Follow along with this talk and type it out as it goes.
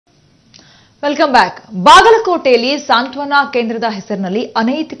Welcome back. ಬಾಗಲಕೋಟೆಯಲ್ಲಿ ಸಾಂತ್ವನ ಕೇಂದ್ರದ ಹೆಸರಿನಲ್ಲಿ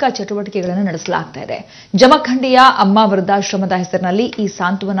ಅನೈತಿಕ ಚಟುವಟಿಕೆಗಳನ್ನು ನಡೆಸಲಾಗ್ತಾ ಇದೆ. ಜಮಖಂಡಿಯ ಅಮ್ಮ ವೃದ್ಧಾಶ್ರಮದ ಹೆಸರಿನಲ್ಲಿ ಈ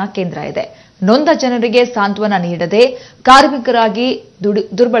ಸಾಂತ್ವನ ಕೇಂದ್ರ ಇದೆ. ನೊಂದ ಜನರಿಗೆ ಸಾಂತ್ವನ ನೀಡದೆ ಕಾರ್ಮಿಕರಾಗಿ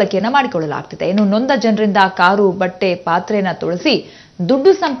ದುರ್ಬಳಕೆಯನ್ನು ಮಾಡಿಕೊಳ್ಳಲಾಗ್ತಿದೆ. ಇನ್ನು ನೊಂದ ಜನರಿಂದ ಕಾರು, ಬಟ್ಟೆ, ಪಾತ್ರೆಯನ್ನು ತೊಳಸಿ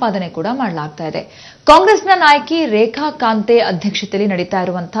ದುಡ್ಡು ಸಂಪಾದನೆ ಕೂಡ ಮಾಡಲಾಗ್ತಾ ಇದೆ. ಕಾಂಗ್ರೆಸ್ನ ನಾಯಕಿ ರೇಖಾ ಕಾಂತೆ ಅಧ್ಯಕ್ಷತೆಯಲ್ಲಿ ನಡೀತಾ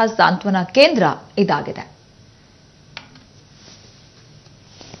ಇರುವಂತಹ ಸಾಂತ್ವನ ಕೇಂದ್ರ ಇದಾಗಿದೆ.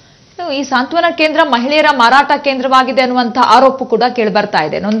 ಈ ಸಾಂತ್ವನ ಕೇಂದ್ರ ಮಹಿಳೆಯರ ಮಾರಾಟ ಕೇಂದ್ರವಾಗಿದೆ ಅನ್ನುವಂತಹ ಆರೋಪ ಕೂಡ ಕೇಳಿಬರ್ತಾ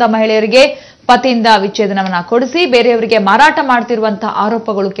ಇದೆ. ನೊಂದ ಮಹಿಳೆಯರಿಗೆ ಪತಿಯಿಂದ ವಿಚ್ಛೇದನವನ್ನ ಕೊಡಿಸಿ ಬೇರೆಯವರಿಗೆ ಮಾರಾಟ ಮಾಡ್ತಿರುವಂತಹ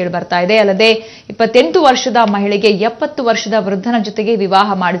ಆರೋಪಗಳು ಕೇಳಿಬರ್ತಾ ಇದೆ. ಅಲ್ಲದೆ 28 ವರ್ಷದ ಮಹಿಳೆಗೆ 70 ವರ್ಷದ ವೃದ್ಧನ ಜೊತೆಗೆ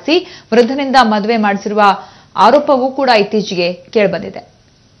ವಿವಾಹ ಮಾಡಿಸಿ ವೃದ್ಧನಿಂದ ಮದುವೆ ಮಾಡಿಸಿರುವ ಆರೋಪವೂ ಕೂಡ ಇತ್ತೀಚೆಗೆ ಕೇಳಿಬಂದಿದೆ.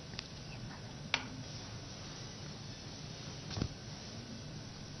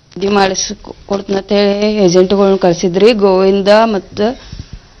 ಮಾಡಿಸ್ಕೊಡ್ತಂತೇಳಿ ಏಜೆಂಟ್ಗಳನ್ನ ಕಳ್ಸಿದ್ರಿ. ಗೋವಿಂದ ಮತ್ತು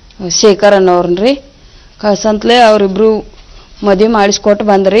ಶೇಖರ್ ಅನ್ನೋರ್ರಿ ಕಳ್ಸಂತಲೇ ಅವ್ರಿಬ್ರು ಮದುವೆ ಮಾಡಿಸ್ಕೊಟ್ಟು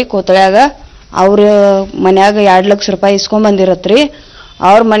ಬಂದ್ರಿ. ಕೋತಳ್ಯಾಗ ಅವ್ರ ಮನ್ಯಾಗ 2 ಲಕ್ಷ ರೂಪಾಯಿ ಇಸ್ಕೊಂಡ್ ಬಂದಿರತ್ರಿ.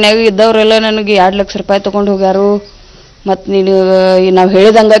 ಅವ್ರ ಮನ್ಯಾಗ ಇದ್ದವ್ರೆಲ್ಲ ನನಗೆ 2 ಲಕ್ಷ ರೂಪಾಯಿ ತಗೊಂಡು ಹೋಗ್ಯಾರು. ಮತ್ತು ನೀನು ನಾವು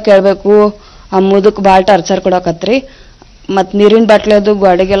ಹೇಳಿದಂಗ ಕೇಳಬೇಕು, ಆ ಮುದಕ್ಕೆ ಭಾಳ ಟಾರ್ಚರ್ ಕೊಡಕತ್ರಿ. ಮತ್ತು ನೀರಿನ ಬಾಟ್ಲಿ ಅದು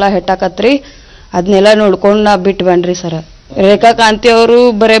ಗಾಡಿಗೆಲ್ಲ ಹೆಟ್ಟಾಕತ್ರಿ. ಅದನ್ನೆಲ್ಲ ನೋಡ್ಕೊಂಡು ನಾ ಬಿಟ್ಟು ಬನ್ರಿ ಸರ್. ರೇಖಾ ಕಾಂತಿ ಅವರು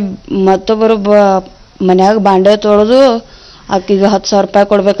ಬರೀ ಮತ್ತೊಬ್ಬರು ಮನ್ಯಾಗ ಬಾಂಡೆ ತೊಳೆದು ಆಕಿಗೆ 10,000 ರೂಪಾಯಿ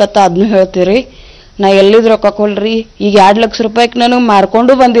ಕೊಡ್ಬೇಕತ್ತ ಅದನ್ನು ಹೇಳ್ತೀರಿ. ನಾ ಎಲ್ಲಿದ್ ರೊಕ್ಕ ಕೊಡ್ರಿ. ಈಗ 2 ಲಕ್ಷ ರೂಪಾಯಿಗೆ ನನಗೆ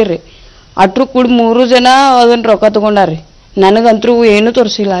ಮಾರ್ಕೊಂಡು ಬಂದಿರ್ರಿ. ಅಟ್ರು ಕೂಡಿ 3 ಜನ ಅದನ್ನ ರೊಕ್ಕ ತಗೊಂಡಾರ್ರಿ. ನನಗಂತರೂ ಏನು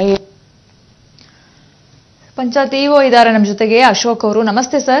ತೋರಿಸಿಲ್ಲ. ಪಂಚಾಯತ್ ಇಒ ಇದ್ದಾರೆ ನಮ್ಮ ಜೊತೆಗೆ, ಅಶೋಕ್ ಅವರು.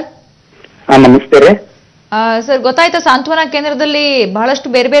 ನಮಸ್ತೆ ಸರ್. ನಮಸ್ತೆ ರೀ ಸರ್. ಗೊತ್ತಾಯ್ತಾ, ಸಾಂತ್ವನ ಕೇಂದ್ರದಲ್ಲಿ ಬಹಳಷ್ಟು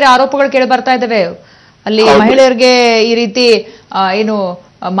ಬೇರೆ ಬೇರೆ ಆರೋಪಗಳು ಕೇಳಿ ಬರ್ತಾ ಇದಾವೆ. ಅಲ್ಲಿ ಮಹಿಳೆಯರಿಗೆ ಈ ರೀತಿ ಏನು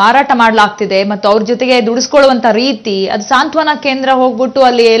ಮಾರಾಟ ಮಾಡಲಾಗ್ತಿದೆ ಮತ್ತು ಅವ್ರ ಜೊತೆಗೆ ದುಡಿಸ್ಕೊಳ್ಳುವಂತ ರೀತಿ, ಅದು ಸಾಂತ್ವನ ಕೇಂದ್ರ ಹೋಗ್ಬಿಟ್ಟು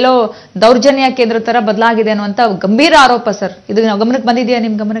ಅಲ್ಲಿ ಎಲ್ಲೋ ದೌರ್ಜನ್ಯ ಕೇಂದ್ರ ತರ ಬದಲಾಗಿದೆ ಅನ್ನುವಂತ ಗಂಭೀರ ಆರೋಪ ಸರ್. ಇದು ಗಮನಕ್ಕೆ ಬಂದಿದೆಯಾ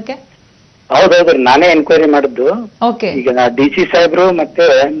ನಿಮ್ ಗಮನಕ್ಕೆ? ಹೌದೌದ್ರಿ, ನಾನೇ ಎನ್ಕ್ವೈರಿ ಮಾಡಿದ್ದು. ಈಗ DC ಸಾಹೇಬ್ರು ಮತ್ತೆ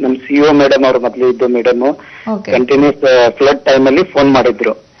ನಮ್ CO ಮೇಡಮ್ ಅವ್ರು ಮೊದ್ಲು ಇದ್ದು ಮೇಡಮ್ ಕಂಟಿನ್ಯೂಸ್ ಫ್ಲಡ್ ಟೈಮ್ ಅಲ್ಲಿ ಫೋನ್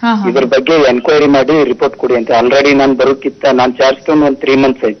ಮಾಡಿದ್ರು. ಇದ್ರ ಬಗ್ಗೆ ಎನ್ಕ್ವೈರಿ ಮಾಡಿ ರಿಪೋರ್ಟ್ ಕೊಡಿ ಅಂತ. ಆಲ್ರೆಡಿ ನಾನ್ ಬರೋಕ್ಕಿಂತ ನಾನ್ ಚಾರ್ಜ್ ತಗೊಂಡು 3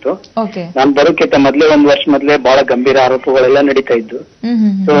 ಮಂತ್ಸ್ ಆಯ್ತು. ನಾನ್ ಬರೋಕ್ಕಿಂತ ಮೊದ್ಲೇ 1 ವರ್ಷ ಮೊದ್ಲೇ ಬಹಳ ಗಂಭೀರ ಆರೋಪಗಳೆಲ್ಲ ನಡೀತಾ ಇದ್ದು.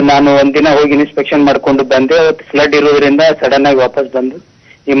 ಸೊ ನಾನು ಒಂದಿನ ಹೋಗಿ ಇನ್ಸ್ಪೆಕ್ಷನ್ ಮಾಡ್ಕೊಂಡು ಬಂದೆ. ಫ್ಲಡ್ ಇರೋದ್ರಿಂದ ಸಡನ್ ಆಗಿ ವಾಪಸ್ ಬಂದು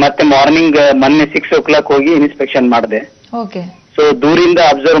ಈ ಮತ್ತೆ ಮಾರ್ನಿಂಗ್ ಮೊನ್ನೆ 6 o'clock ಹೋಗಿ ಇನ್ಸ್ಪೆಕ್ಷನ್ ಮಾಡಿದೆ. ಸೊ ದೂರಿಂದ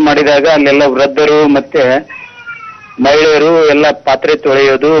ಅಬ್ಸರ್ವ್ ಮಾಡಿದಾಗ ಅಲ್ಲೆಲ್ಲ ವೃದ್ಧರು ಮತ್ತೆ ಮಹಿಳೆಯರು ಎಲ್ಲ ಪಾತ್ರೆ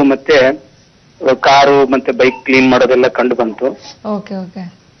ತೊಳೆಯೋದು ಮತ್ತೆ ಕಾರು ಮತ್ತೆ ಬೈಕ್ ಕ್ಲೀನ್ ಮಾಡೋದೆಲ್ಲ ಕಂಡು ಬಂತು.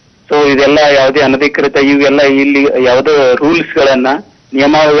 ಸೊ ಇದೆಲ್ಲ ಯಾವುದೇ ಅನಧಿಕೃತ ಇವೆಲ್ಲ ಇಲ್ಲಿ ಯಾವುದೋ ರೂಲ್ಸ್ ಗಳನ್ನ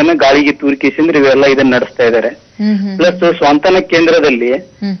ನಿಯಮಾವಳಿಯನ್ನ ಗಾಳಿಗೆ ತೂರಿಕೆಸಿಂದ್ರೆ ಇವೆಲ್ಲ ಇದನ್ನ ನಡೆಸ್ತಾ ಇದಾರೆ. ಪ್ಲಸ್ ಸ್ವಂತನ ಕೇಂದ್ರದಲ್ಲಿ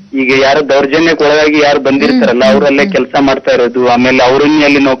ಈಗ ಯಾರು ದೌರ್ಜನ್ಯಕ್ಕೆ ಒಳಗಾಗಿ ಯಾರು ಬಂದಿರ್ತಾರಲ್ಲ ಅವರಲ್ಲೇ ಕೆಲಸ ಮಾಡ್ತಾ ಇರೋದು. ಆಮೇಲೆ ಅವ್ರನ್ನೇ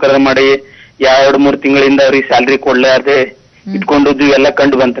ಅಲ್ಲಿ ನೌಕರ ಮಾಡಿ 2-3 ತಿಂಗಳಿಂದ ಅವ್ರಿಗೆ ಸ್ಯಾಲ್ರಿ ಕೊಡ್ಲಾರ್ದೆ ಇಟ್ಕೊಂಡದ್ದು ಇವೆಲ್ಲ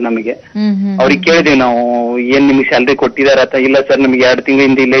ಕಂಡು ಬಂತು ನಮಗೆ. ಅವ್ರಿಗೆ ಕೇಳಿದೀವಿ ನಾವು, ಏನ್ ನಿಮ್ಗೆ ಸ್ಯಾಲ್ರಿ ಕೊಟ್ಟಿದಾರ? ಇಲ್ಲ ಸರ್, ನಮ್ಗೆ 2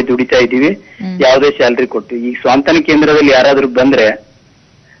 ತಿಂಗಳಿಂದ ಇಲ್ಲೇ ದುಡಿತಾ ಇದೀವಿ, ಯಾವ್ದೇ ಸ್ಯಾಲ್ರಿ ಕೊಟ್ಟು. ಈಗ ಸ್ವಂತನ ಕೇಂದ್ರದಲ್ಲಿ ಯಾರಾದ್ರೂ ಬಂದ್ರೆ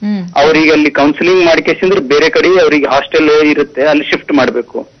ಅವ್ರಿಗೆ ಅಲ್ಲಿ ಕೌನ್ಸಿಲಿಂಗ್ ಮಾಡ್ಕೇಸಿಂದ್ರೆ ಬೇರೆ ಕಡೆ ಅವ್ರಿಗೆ ಹಾಸ್ಟೆಲ್ ಇರುತ್ತೆ, ಅಲ್ಲಿ ಶಿಫ್ಟ್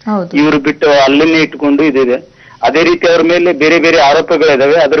ಮಾಡ್ಬೇಕು. ಇವ್ರು ಬಿಟ್ಟು ಅಲ್ಲನ್ನೇ ಇಟ್ಕೊಂಡು ಇದಿದೆ. ಅದೇ ರೀತಿ ಅವ್ರ ಮೇಲೆ ಬೇರೆ ಬೇರೆ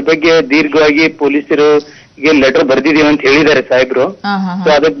ಆರೋಪಗಳಿದಾವೆ. ಅದ್ರ ಬಗ್ಗೆ ದೀರ್ಘವಾಗಿ ಪೊಲೀಸರಿಗೆ ಲೆಟರ್ ಬರ್ದಿದೀವಿ ಅಂತ ಹೇಳಿದ್ದಾರೆ ಸಾಹೇಬ್ರು. ಸೊ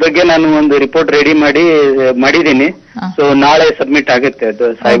ಅದ್ರ ಬಗ್ಗೆ ನಾನು ಒಂದು ರಿಪೋರ್ಟ್ ರೆಡಿ ಮಾಡಿದೀನಿ. ಸೊ ನಾಳೆ ಸಬ್ಮಿಟ್ ಆಗುತ್ತೆ ಅದು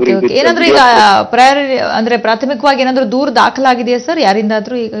ಸಾಹೇಬ್ರಿಗೆ. ಏನಾದ್ರೂ ಈಗ ಅಂದ್ರೆ ಪ್ರಾಥಮಿಕವಾಗಿ ಏನಾದ್ರೂ ದೂರು ದಾಖಲಾಗಿದೆಯಾ ಸರ್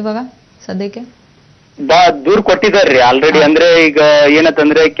ಯಾರಿಂದಾದ್ರೂ ಇವಾಗ ಸದ್ಯಕ್ಕೆ? ದೂರು ಕೊಟ್ಟಿದಾರ್ರಿ ಆಲ್ರೆಡಿ. ಅಂದ್ರೆ ಈಗ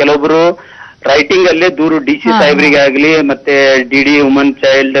ಏನಂತಂದ್ರೆ ಕೆಲವೊಬ್ರು ರೈಟಿಂಗ್ ಅಲ್ಲೇ ದೂರು DC ಸಾಹೇಬ್ರಿಗೆ ಆಗ್ಲಿ ಮತ್ತೆ DD ವುಮನ್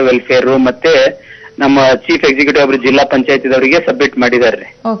ಚೈಲ್ಡ್ ವೆಲ್ಫೇರ್ ಮತ್ತೆ ನಮ್ಮ ಚೀಫ್ ಎಕ್ಸಿಕ್ಯೂಟಿವ್ ಅವರು ಜಿಲ್ಲಾ ಪಂಚಾಯತಿದವರಿಗೆ ಸಬ್ಮಿಟ್ ಮಾಡಿದಾರ್ರಿ.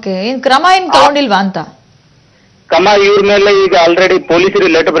 ಕ್ರಮ ಏನ್ ತಗೊಂಡಿಲ್ವಾ ಅಂತ? ಕ್ರಮ ಇವ್ರ ಮೇಲೆ ಈಗ ಆಲ್ರೆಡಿ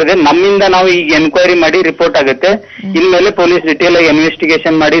ಪೊಲೀಸರಿಗೆ ಲೆಟರ್ ಬರೆದಿದೆ. ನಮ್ಮಿಂದ ನಾವು ಈಗ ಎನ್ಕ್ವೈರಿ ಮಾಡಿ ರಿಪೋರ್ಟ್ ಆಗುತ್ತೆ. ಇನ್ಮೇಲೆ ಪೊಲೀಸ್ ಡಿಟೇಲ್ ಆಗಿ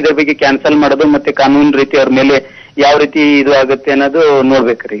ಇನ್ವೆಸ್ಟಿಗೇಷನ್ ಮಾಡಿ ಇದ್ರ ಬಗ್ಗೆ ಕ್ಯಾನ್ಸಲ್ ಮಾಡೋದು ಮತ್ತೆ ಕಾನೂನು ರೀತಿ ಅವ್ರ ಮೇಲೆ ಯಾವ ರೀತಿ ಇದು ಆಗುತ್ತೆ ಅನ್ನೋದು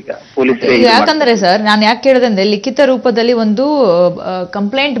ನೋಡ್ಬೇಕ್ರಿ ಈಗ ಪೊಲೀಸರು. ಯಾಕಂದ್ರೆ ಸರ್, ನಾನು ಯಾಕೆ ಕೇಳಿದ್ರೆ ಲಿಖಿತ ರೂಪದಲ್ಲಿ ಒಂದು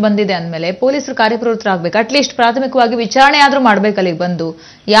ಕಂಪ್ಲೇಂಟ್ ಬಂದಿದೆ ಅಂದ್ಮೇಲೆ ಪೊಲೀಸರು ಕಾರ್ಯಪ್ರವೃತ್ತರಾಗಬೇಕು. ಅಟ್ಲೀಸ್ಟ್ ಪ್ರಾಥಮಿಕವಾಗಿ ವಿಚಾರಣೆ ಆದ್ರೂ ಮಾಡ್ಬೇಕು. ಅಲ್ಲಿಗೆ ಬಂದು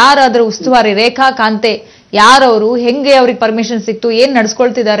ಯಾರಾದ್ರೂ ಉಸ್ತುವಾರಿ ರೇಖಾ ಕಾಂತೆ ಯಾರವರು, ಹೆಂಗೆ ಅವ್ರಿಗೆ ಪರ್ಮಿಷನ್ ಸಿಕ್ತು, ಏನ್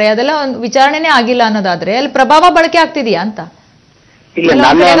ನಡ್ಸ್ಕೊಳ್ತಿದ್ದಾರೆ, ಅದೆಲ್ಲ ಒಂದು ವಿಚಾರಣೆನೇ ಆಗಿಲ್ಲ ಅನ್ನೋದಾದ್ರೆ ಅಲ್ಲಿ ಪ್ರಭಾವ ಬಳಕೆ ಆಗ್ತಿದೆಯಾ ಅಂತ.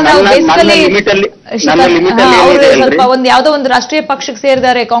 ಸ್ವಲ್ಪ ಒಂದ್ ಯಾವ್ದೋ ಒಂದು ರಾಷ್ಟ್ರೀಯ ಪಕ್ಷಕ್ಕೆ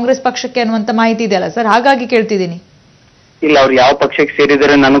ಸೇರಿದ್ದಾರೆ, ಕಾಂಗ್ರೆಸ್ ಪಕ್ಷಕ್ಕೆ ಅನ್ನುವಂತ ಮಾಹಿತಿ ಇದೆಯಲ್ಲ ಸರ್, ಹಾಗಾಗಿ ಕೇಳ್ತಿದ್ದೀನಿ. ಇಲ್ಲ, ಅವ್ರು ಯಾವ ಪಕ್ಷಕ್ಕೆ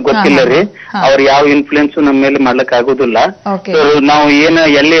ಸೇರಿದಾರೆ ನನಗ್ ಗೊತ್ತಿಲ್ಲ ರೀ. ಅವ್ರು ಯಾವ ಇನ್ಫ್ಲೂಯೆನ್ಸ್ ನಮ್ಮ ಮೇಲೆ ಮಾಡ್ಲಕ್ ಆಗೋದಿಲ್ಲ. ನಾವು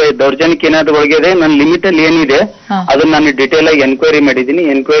ಎಲ್ಲಿ ದೌರ್ಜನ್ಯಕ್ಕೆ ಏನಾದ್ರು ಒಳಗಿದೆ ನನ್ನ ಲಿಮಿಟ್ ಅಲ್ಲಿ ಏನಿದೆ ಅದನ್ನ ನಾನು ಡಿಟೇಲ್ ಆಗಿ ಎನ್ಕ್ವೈರಿ ಮಾಡಿದೀನಿ.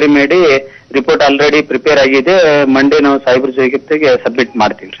 ಎನ್ಕ್ವೈರಿ ಮಾಡಿ ರಿಪೋರ್ಟ್ ಆಲ್ರೆಡಿ ಪ್ರಿಪೇರ್ ಆಗಿದೆ. ಮಂಡೇ ನಾವು ಸಾಹೇಬ್ರ ಜೊತೆಗೆ ಸಬ್ಮಿಟ್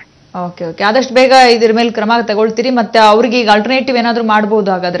ಮಾಡ್ತೀವಿ. ಓಕೆ ಓಕೆ, ಆದಷ್ಟು ಬೇಗ ಇದ್ರ ಮೇಲೆ ಕ್ರಮ ತಗೊಳ್ತೀರಿ. ಮತ್ತೆ ಅವ್ರಿಗೆ ಈಗ ಆಲ್ಟರ್ನೇಟಿವ್ ಏನಾದ್ರು ಮಾಡಬಹುದು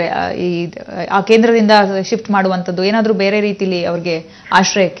ಹಾಗಾದ್ರೆ, ಆ ಕೇಂದ್ರದಿಂದ ಶಿಫ್ಟ್ ಮಾಡುವಂತದ್ದು ಏನಾದ್ರು ಬೇರೆ ರೀತಿಲಿ ಅವ್ರಿಗೆ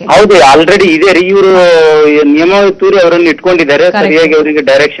ಆಶ್ರಯಕ್ಕೆ? ಹೌದು, ಆಲ್ರೆಡಿ ಇದೆ ರೀ. ಇವರು ನಿಯಮ ತೂರಿ ಅವರನ್ನು ಇಟ್ಕೊಂಡಿದ್ದಾರೆ, ಸರಿಯಾಗಿ ಅವರಿಗೆ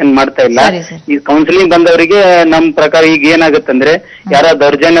ಡೈರೆಕ್ಷನ್ ಮಾಡ್ತಾ ಇಲ್ಲ. ಈ ಕೌನ್ಸಿಲಿಂಗ್ ಬಂದವರಿಗೆ ನಮ್ ಪ್ರಕಾರ ಈಗ ಏನಾಗುತ್ತಂದ್ರೆ, ಯಾರ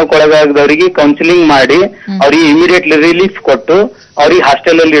ದೌರ್ಜನ್ಯಕ್ಕೊಳಗಾಗದವರಿಗೆ ಕೌನ್ಸಿಲಿಂಗ್ ಮಾಡಿ ಅವ್ರಿಗೆ ಇಮಿಡಿಯೇಟ್ಲಿ ರಿಲೀಫ್ ಕೊಟ್ಟು ಅವ್ರಿಗೆ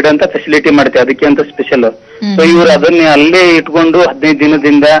ಹಾಸ್ಟೆಲ್ ಅಲ್ಲಿ ಇಡಂತ ಫೆಸಿಲಿಟಿ ಮಾಡ್ತೀವಿ, ಅದಕ್ಕೆ ಅಂತ ಸ್ಪೆಷಲ್. ಸೊ ಇವ್ರು ಅದನ್ನ ಅಲ್ಲೇ ಇಟ್ಕೊಂಡು 15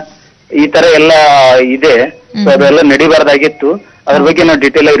 ದಿನದಿಂದ ಈ ತರ ಎಲ್ಲ ಇದೆ. ಸೊ ಅದೆಲ್ಲ ನಡಿಬಾರ್ದಾಗಿತ್ತು. ಅದ್ರ ಬಗ್ಗೆ ನಾವು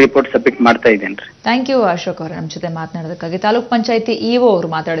ಡೀಟೇಲ್ ಆಗಿ ರಿಪೋರ್ಟ್ ಸಬ್ಮಿಟ್ ಮಾಡ್ತಾ ಇದ್ದೇನೆ. ಥ್ಯಾಂಕ್ ಯು ಅಶೋಕ್ ಅವರೇ ನಮ್ಮ ಜೊತೆ ಮಾತನಾಡೋದಕ್ಕಾಗಿ. ತಾಲೂಕ್ ಪಂಚಾಯತಿ ಇಒ ಅವರು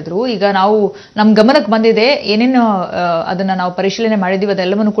ಮಾತಾಡಿದ್ರು. ಈಗ ನಾವು ನಮ್ ಗಮನಕ್ಕೆ ಬಂದಿದೆ ಏನೇನು ಅದನ್ನ ನಾವು ಪರಿಶೀಲನೆ ಮಾಡಿದೀವಿ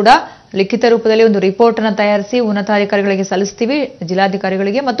ಅದೆಲ್ಲವನ್ನು ಕೂಡ ಲಿಖಿತ ರೂಪದಲ್ಲಿ ಒಂದು ರಿಪೋರ್ಟ್ ಅನ್ನು ತಯಾರಿಸಿ ಉನ್ನತಾಧಿಕಾರಿಗಳಿಗೆ ಸಲ್ಲಿಸ್ತೀವಿ,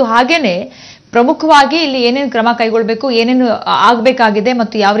 ಜಿಲ್ಲಾಧಿಕಾರಿಗಳಿಗೆ. ಮತ್ತು ಹಾಗೇನೆ ಪ್ರಮುಖವಾಗಿ ಇಲ್ಲಿ ಏನೇನು ಕ್ರಮ ಕೈಗೊಳ್ಳಬೇಕು, ಏನೇನು ಆಗಬೇಕಾಗಿದೆ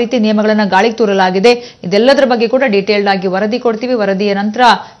ಮತ್ತು ಯಾವ ರೀತಿ ನಿಯಮಗಳನ್ನ ಗಾಳಿಗೆ ತೂರಲಾಗಿದೆ, ಇದೆಲ್ಲದರ ಬಗ್ಗೆ ಕೂಡ ಡೀಟೇಲ್ಡ್ ಆಗಿ ವರದಿ ಕೊಡ್ತೀವಿ. ವರದಿಯ ನಂತರ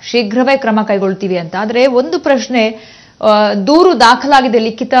ಶೀಘ್ರವೇ ಕ್ರಮ ಕೈಗೊಳ್ತೀವಿ ಅಂತ. ಆದ್ರೆ ಒಂದು ಪ್ರಶ್ನೆ, ದೂರು ದಾಖಲಾಗಿದೆ,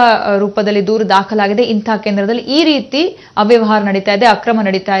 ಲಿಖಿತ ರೂಪದಲ್ಲಿ ದೂರು ದಾಖಲಾಗಿದೆ, ಇಂಥ ಕೇಂದ್ರದಲ್ಲಿ ಈ ರೀತಿ ಅವ್ಯವಹಾರ ನಡೀತಾ ಇದೆ, ಅಕ್ರಮ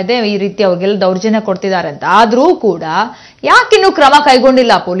ನಡೀತಾ ಇದೆ, ಈ ರೀತಿ ಅವ್ರಿಗೆಲ್ಲ ದೌರ್ಜನ್ಯ ಕೊಡ್ತಿದ್ದಾರೆ ಅಂತ. ಆದ್ರೂ ಕೂಡ ಯಾಕಿನ್ನೂ ಕ್ರಮ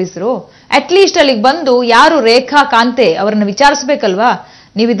ಕೈಗೊಂಡಿಲ್ಲ ಪೊಲೀಸರು? ಅಟ್ಲೀಸ್ಟ್ ಅಲ್ಲಿಗೆ ಬಂದು ಯಾರು ರೇಖಾ ಕಾಂತೆ ಅವರನ್ನು ವಿಚಾರಿಸಬೇಕಲ್ವಾ?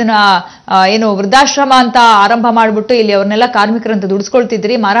 ನೀವು ಇದನ್ನ ಏನು ವೃದ್ಧಾಶ್ರಮ ಅಂತ ಆರಂಭ ಮಾಡ್ಬಿಟ್ಟು ಇಲ್ಲಿ ಅವ್ರನ್ನೆಲ್ಲ ಕಾರ್ಮಿಕರಂತ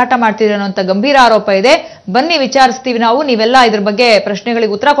ದುಡಿಸ್ಕೊಳ್ತಿದ್ರಿ, ಮಾರಾಟ ಮಾಡ್ತಿದ್ರಿ ಅನ್ನುವಂತ ಗಂಭೀರ ಆರೋಪ ಇದೆ. ಬನ್ನಿ ವಿಚಾರಿಸ್ತೀವಿ ನಾವು, ನೀವೆಲ್ಲ ಇದ್ರ ಬಗ್ಗೆ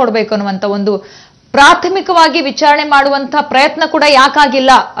ಪ್ರಶ್ನೆಗಳಿಗೆ ಉತ್ತರ ಕೊಡಬೇಕು ಅನ್ನುವಂತ ಒಂದು ಪ್ರಾಥಮಿಕವಾಗಿ ವಿಚಾರಣೆ ಮಾಡುವಂತ ಪ್ರಯತ್ನ ಕೂಡ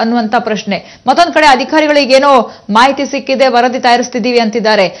ಯಾಕಾಗಿಲ್ಲ ಅನ್ನುವಂತ ಪ್ರಶ್ನೆ. ಮತ್ತೊಂದ್ ಕಡೆ ಅಧಿಕಾರಿಗಳಿಗೇನೋ ಮಾಹಿತಿ ಸಿಕ್ಕಿದೆ, ವರದಿ ತಯಾರಿಸ್ತಿದ್ದೀವಿ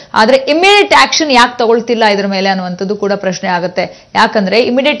ಅಂತಿದ್ದಾರೆ, ಆದ್ರೆ ಇಮಿಡಿಯೇಟ್ ಆಕ್ಷನ್ ಯಾಕೆ ತಗೊಳ್ತಿಲ್ಲ ಇದ್ರ ಮೇಲೆ ಅನ್ನುವಂಥದ್ದು ಕೂಡ ಪ್ರಶ್ನೆ ಆಗುತ್ತೆ. ಯಾಕಂದ್ರೆ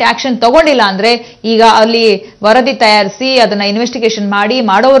ಇಮಿಡಿಯೇಟ್ ಆಕ್ಷನ್ ತಗೊಂಡಿಲ್ಲ ಅಂದ್ರೆ ಈಗ ಅಲ್ಲಿ ವರದಿ ತಯಾರಿಸಿ ಅದನ್ನ ಇನ್ವೆಸ್ಟಿಗೇಷನ್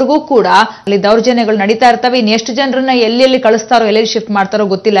ಮಾಡೋವರೆಗೂ ಕೂಡ ಅಲ್ಲಿ ದೌರ್ಜನ್ಯಗಳು ನಡೀತಾ ಇರ್ತವೆ. ಇನ್ನು ಎಷ್ಟು ಜನರನ್ನ ಎಲ್ಲೆಲ್ಲಿ ಕಳಿಸ್ತಾರೋ, ಎಲ್ಲೆಲ್ಲಿ ಶಿಫ್ಟ್ ಮಾಡ್ತಾರೋ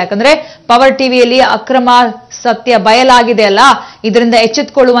ಗೊತ್ತಿಲ್ಲ. ಯಾಕಂದ್ರೆ ಪವರ್ ಟಿವಿಯಲ್ಲಿ ಅಕ್ರಮ ಸತ್ಯ ಬಯಲಾಗಿದೆ ಅಲ್ಲ, ಇದರಿಂದ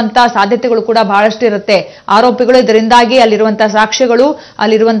ಎಚ್ಚೆತ್ತುಕೊಳ್ಳುವಂತ ಸಾಧ್ಯತೆಗಳು ಕೂಡ ಬಹಳಷ್ಟು ಇರುತ್ತೆ. ಆರೋಪಿಗಳು ಇದರಿಂದಾಗಿ ಅಲ್ಲಿರುವಂತಹ ಸಾಕ್ಷ್ಯಗಳು,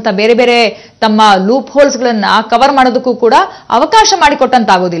 ಅಲ್ಲಿರುವಂತಹ ಬೇರೆ ಬೇರೆ ತಮ್ಮ ಲೂಪ್ ಹೋಲ್ಸ್ ಗಳನ್ನ ಕವರ್ ಮಾಡೋದಕ್ಕೂ ಕೂಡ ಅವಕಾಶ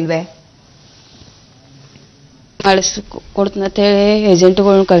ಮಾಡಿಕೊಟ್ಟಂತಾಗೋದಿಲ್ವೇ? ಕೊಡ್ತಂತೇಳಿ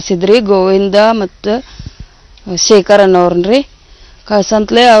ಏಜೆಂಟ್ಗಳನ್ನ ಕಳ್ಸಿದ್ರಿ, ಗೋವಿಂದ ಮತ್ತು ಶೇಖರ್ ಅನ್ನೋರ್ನ್ರಿ.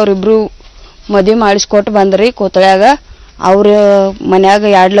 ಕಳ್ಸಂತಲೇ ಅವ್ರಿಬ್ರು ಮದುವೆ ಮಾಡಿಸ್ಕೊಟ್ಟು ಬಂದ್ರಿ ಕೋತಳ್ಯಾಗ. ಅವ್ರ ಮನ್ಯಾಗ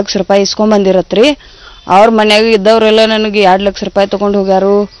 2 ಲಕ್ಷ ರೂಪಾಯಿ ಇಸ್ಕೊಂಡ್ ಬಂದಿರತ್ರಿ. ಅವ್ರ ಮನ್ಯಾಗ ಇದ್ದವ್ರೆಲ್ಲ ನನಗೆ 2 ಲಕ್ಷ ರೂಪಾಯಿ ತಗೊಂಡು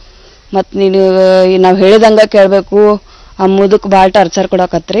ಹೋಗ್ಯಾರು, ಮತ್ತು ನೀನು ನಾವು ಹೇಳಿದಂಗೆ ಕೇಳಬೇಕು, ಆ ಮುದಕ್ಕೆ ಭಾಳ ಟಾರ್ಚರ್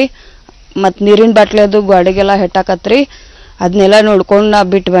ಕೊಡಕತ್ರಿ, ಮತ್ತು ನೀರಿನ ಬಾಟ್ಲಿ ಅದು ಗಾಡಿಗೆಲ್ಲ ಹೆಟ್ಟಾಕತ್ರಿ. ಅದನ್ನೆಲ್ಲ ನೋಡ್ಕೊಂಡು ನಾ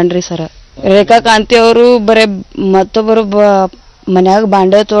ಬಿಟ್ಟು ಬನ್ರಿ ಸರ್. ರೇಖಾ ಕಾಂತಿ ಅವರು ಬರೀ ಮತ್ತೊಬ್ಬರು ಮನ್ಯಾಗ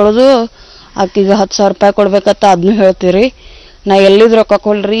ಬಾಂಡೆ ತೊಳೆದು ಆಕಿಗೆ 10,000 ರೂಪಾಯಿ ಕೊಡ್ಬೇಕತ್ತ ಅದನ್ನೂ ಹೇಳ್ತೀರಿ. ನಾ ಎಲ್ಲಿದ್ದು ರೊಕ್ಕ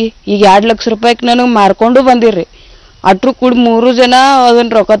ಕೊಡ್ರಿ? ಈಗ 2 ಲಕ್ಷ ರೂಪಾಯಿಗೆ ನನಗೆ ಮಾರ್ಕೊಂಡು ಬಂದಿರಿ. ಅಟ್ರು ಕೂಡಿ 3 ಜನ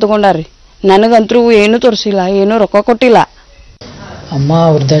ಅದನ್ನು ರೊಕ್ಕ ತೊಗೊಂಡಾರಿ. ನನಗಂತರೂ ಏನೂ ತೋರಿಸಿಲ್ಲ, ಏನೂ ರೊಕ್ಕ ಕೊಟ್ಟಿಲ್ಲ. ಅಮ್ಮ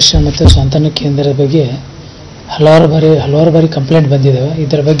ವೃದ್ಧಾಶ್ರಮ ಮತ್ತು ಸ್ವಂತನ ಕೇಂದ್ರದ ಬಗ್ಗೆ ಹಲವಾರು ಬಾರಿ ಕಂಪ್ಲೇಂಟ್ ಬಂದಿದ್ದಾವೆ.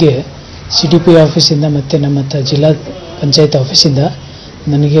 ಇದರ ಬಗ್ಗೆ CDP ಆಫೀಸಿಂದ ಮತ್ತು ನಮ್ಮ ಜಿಲ್ಲಾ ಪಂಚಾಯತ್ ಆಫೀಸಿಂದ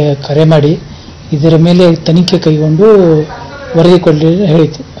ನನಗೆ ಕರೆ ಮಾಡಿ ಇದರ ಮೇಲೆ ತನಿಖೆ ಕೈಗೊಂಡು ವರದಿ ಕೊಡಲಿ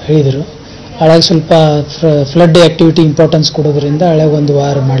ಹೇಳಿದರು. ಹಳಗೆ ಸ್ವಲ್ಪ ಫ್ಲಡ್ ಆ್ಯಕ್ಟಿವಿಟಿ ಇಂಪಾರ್ಟೆನ್ಸ್ ಕೊಡೋದ್ರಿಂದ ಹಳಗೆ 1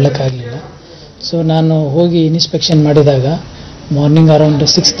 ವಾರ ಮಾಡಲಿಕ್ಕಾಗಲಿಲ್ಲ. ಸೊ ನಾನು ಹೋಗಿ ಇನ್ಸ್ಪೆಕ್ಷನ್ ಮಾಡಿದಾಗ, ಮಾರ್ನಿಂಗ್ ಅರೌಂಡ್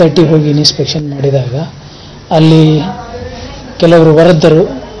 6:30 ಹೋಗಿ ಇನ್ಸ್ಪೆಕ್ಷನ್ ಮಾಡಿದಾಗ ಅಲ್ಲಿ ಕೆಲವರು ವರದಿದರು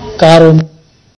ಕಾರು